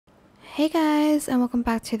Hey guys, and welcome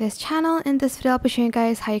back to this channel. In this video I'll be showing you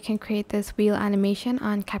guys how you can create this wheel animation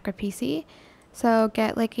on CapCut PC. So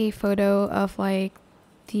get like a photo of like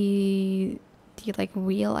the like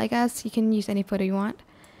wheel, I guess. You can use any photo you want.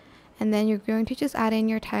 And then you're going to just add in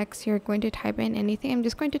your text. You're going to type in anything. I'm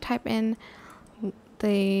just going to type in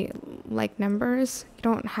the like numbers. You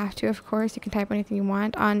don't have to, of course. You can type anything you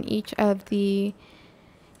want on each of the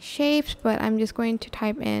shapes, but I'm just going to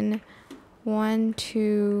type in 1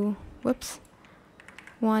 to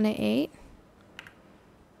 8.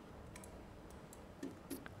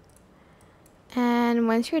 And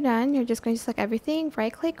once you're done, you're just going to select everything,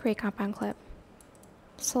 right click, create compound clip.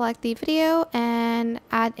 Select the video and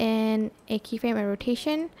add in a keyframe and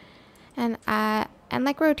rotation, and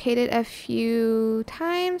like rotate it a few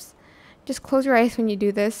times. Just close your eyes when you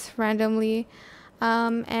do this randomly.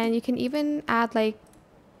 And you can even add like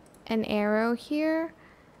an arrow here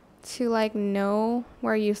to like know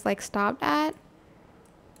where you like stopped at.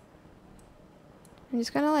 I'm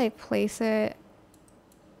just gonna like place it.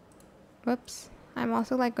 I'm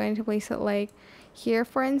also like going to place it like here,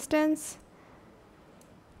 for instance.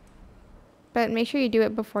 But make sure you do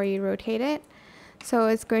it before you rotate it. So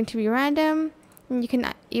it's going to be random, and you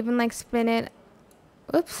can even like spin it.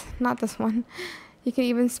 Not this one. You can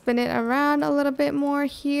even spin it around a little bit more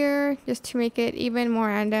here just to make it even more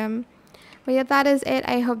random. But yeah, that is it.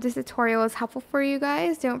 I hope this tutorial was helpful for you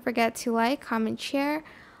guys. Don't forget to like, comment, share.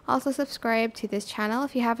 Also subscribe to this channel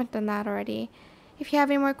if you haven't done that already. If you have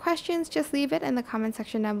any more questions, just leave it in the comment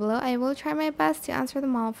section down below. I will try my best to answer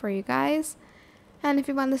them all for you guys. And if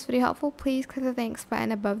you found this video helpful, please click the thanks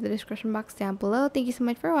button above the description box down below. Thank you so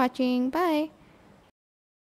much for watching. Bye!